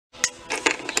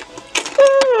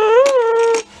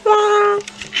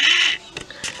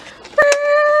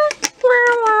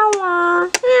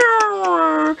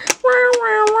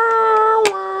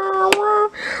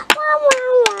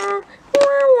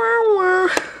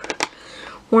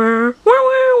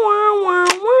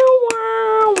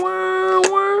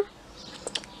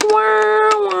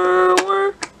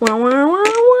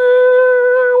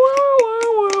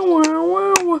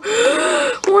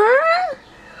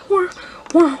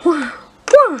Oh,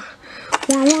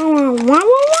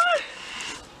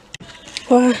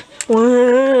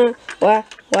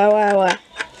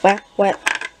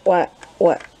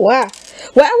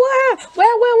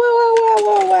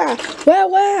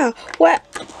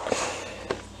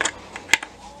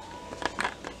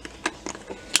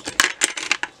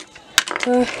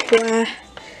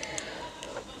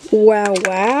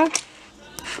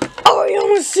 I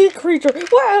am a sea creature.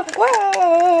 Wow,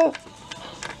 wow.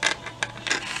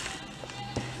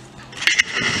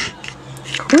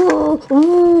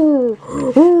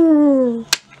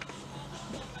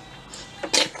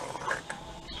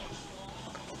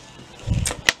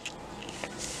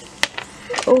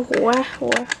 Oh, wow,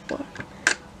 wow,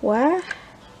 wow,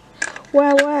 wow,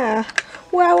 wow,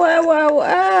 wow, wow, wow,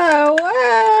 wow,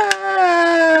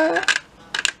 wow.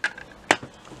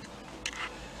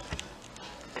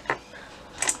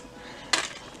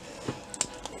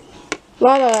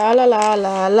 La la la la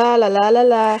la la la la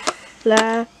la la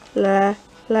la la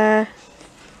la.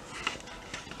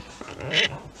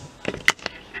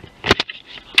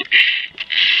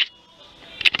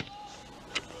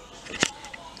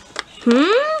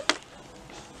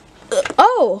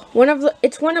 Oh,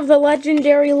 it's one of the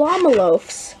legendary llama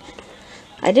loafs.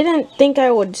 I didn't think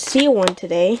I would see one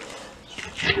today.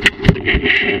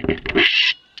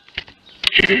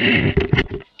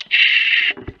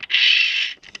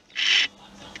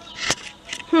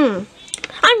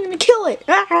 I'm gonna kill it.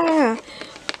 Ah!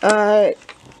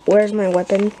 Where's my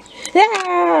weapon?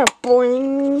 Ah!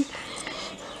 Boing.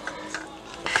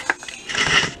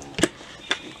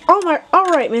 All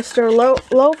right, Mr.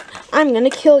 Loaf. I'm gonna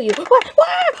kill you. Wah, wah,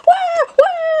 wah,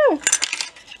 wah.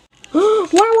 Wah,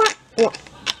 wah, wah.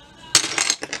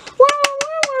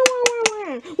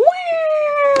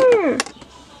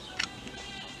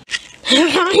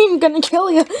 I'm gonna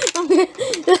kill you. I'm gonna.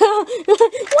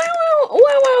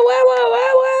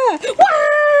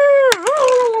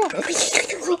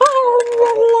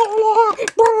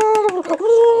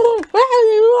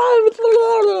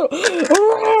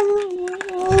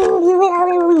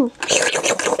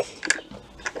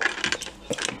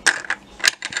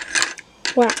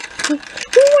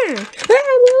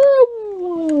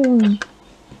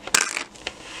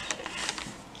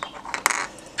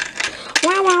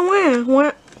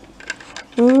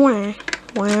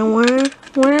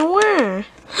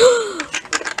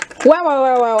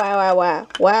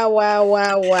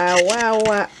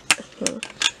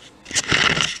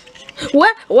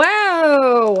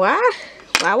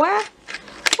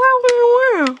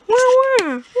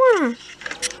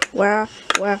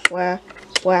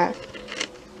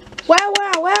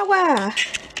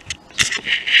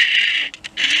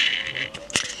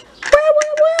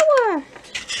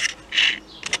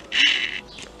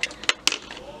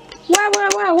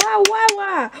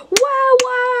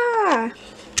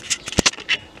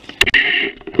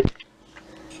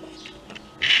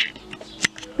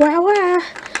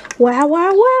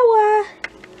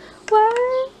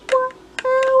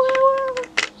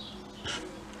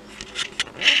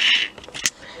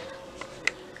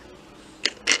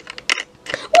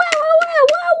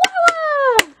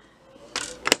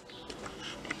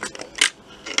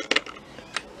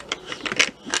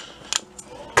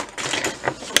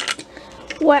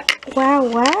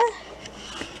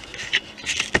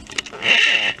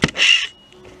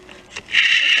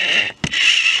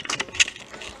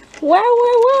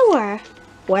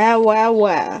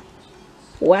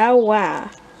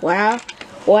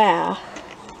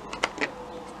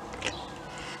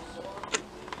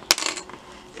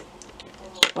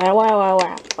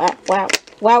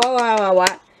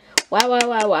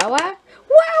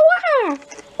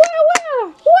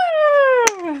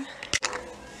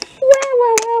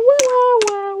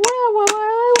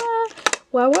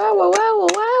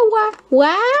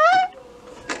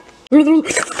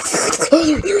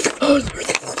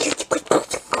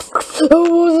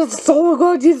 Oh, it's so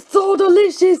good. It's so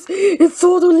delicious. It's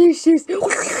so delicious.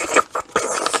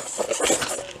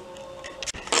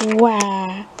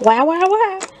 Wow. Wow, wow,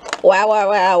 wow. Wow, wow,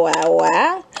 wow, wow,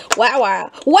 wow. Wow,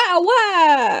 wow. Wow,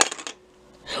 wow.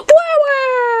 Wow,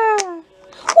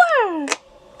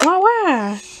 wow. Wow.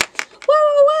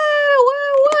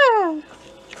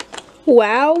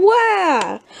 Wow, wow. Wow, wow.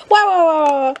 Wow, wow.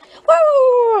 Wow,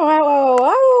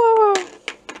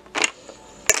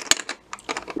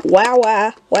 wow, wow. Wow,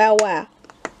 wow, wow. Wow, wow. Wow, wow. Wow, wow.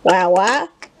 Wow, wow.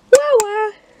 Wow,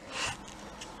 wow.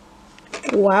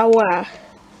 Wow,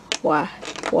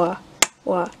 wow,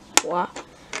 wow, wow.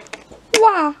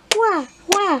 Wow, wow,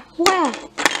 wow, wow.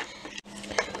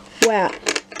 Wow,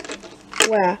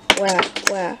 wow, wow,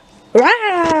 wow.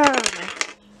 Wow.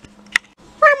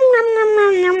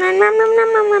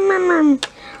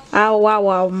 Oh wow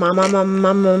wow mama mama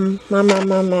mama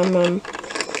mama mama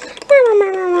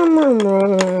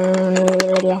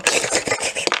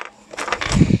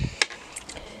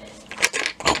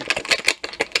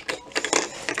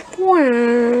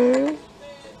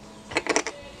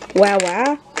wow wow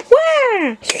wow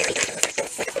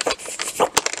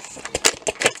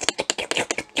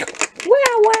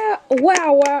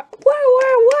wow wow wow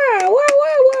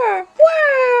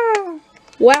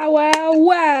wow wow wow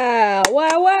wow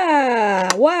wow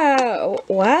wow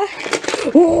what?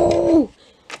 Ooh.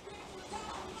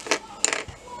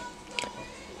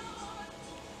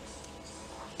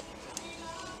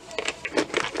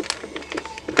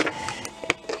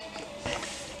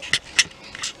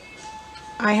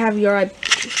 I have your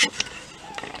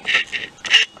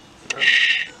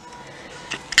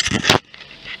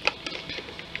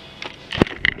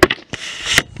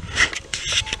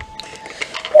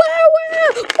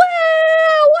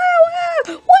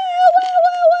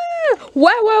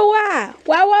wow wow wow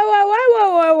wow wow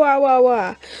wow wow wow wow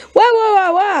wow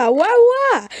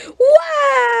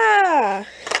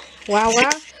wow wow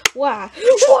wow wow wow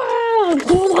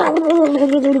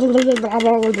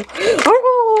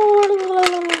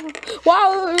wow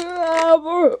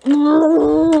wow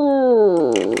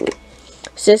wow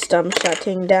system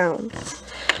shutting down.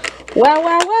 Wow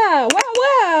wow wow wow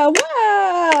wow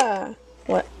wow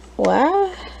what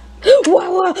wow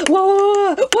wow wow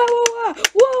wow wow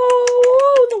wow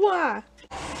wow.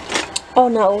 Oh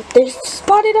no, they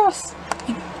spotted us!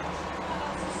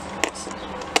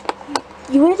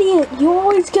 You idiot! You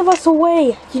always give us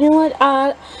away! You know what?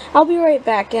 I'll be right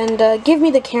back, and give me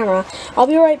the camera. I'll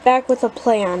be right back with a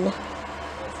plan.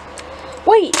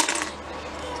 Wait!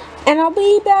 And I'll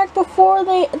be back before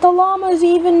the llamas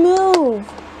even move!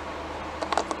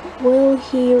 Will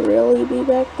he really be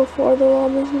back before the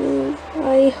llamas move?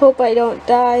 I hope I don't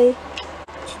die.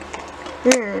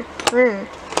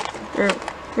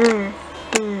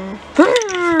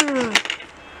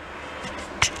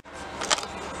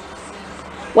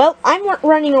 Well, I'm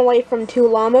running away from two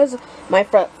llamas. My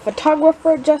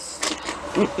photographer just...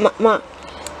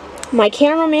 My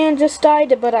cameraman just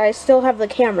died, but I still have the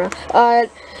camera.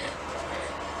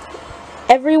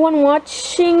 Everyone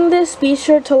watching this, be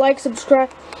sure to like,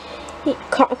 subscribe,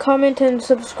 comment, and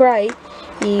subscribe.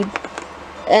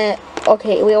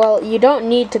 Okay, well, you don't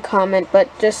need to comment, but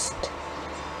just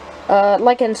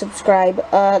like and subscribe.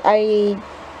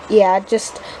 Yeah,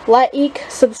 just like,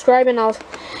 subscribe, and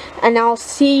I'll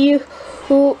see you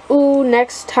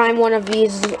next time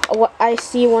I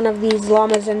see one of these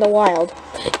llamas in the wild.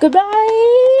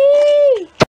 Goodbye.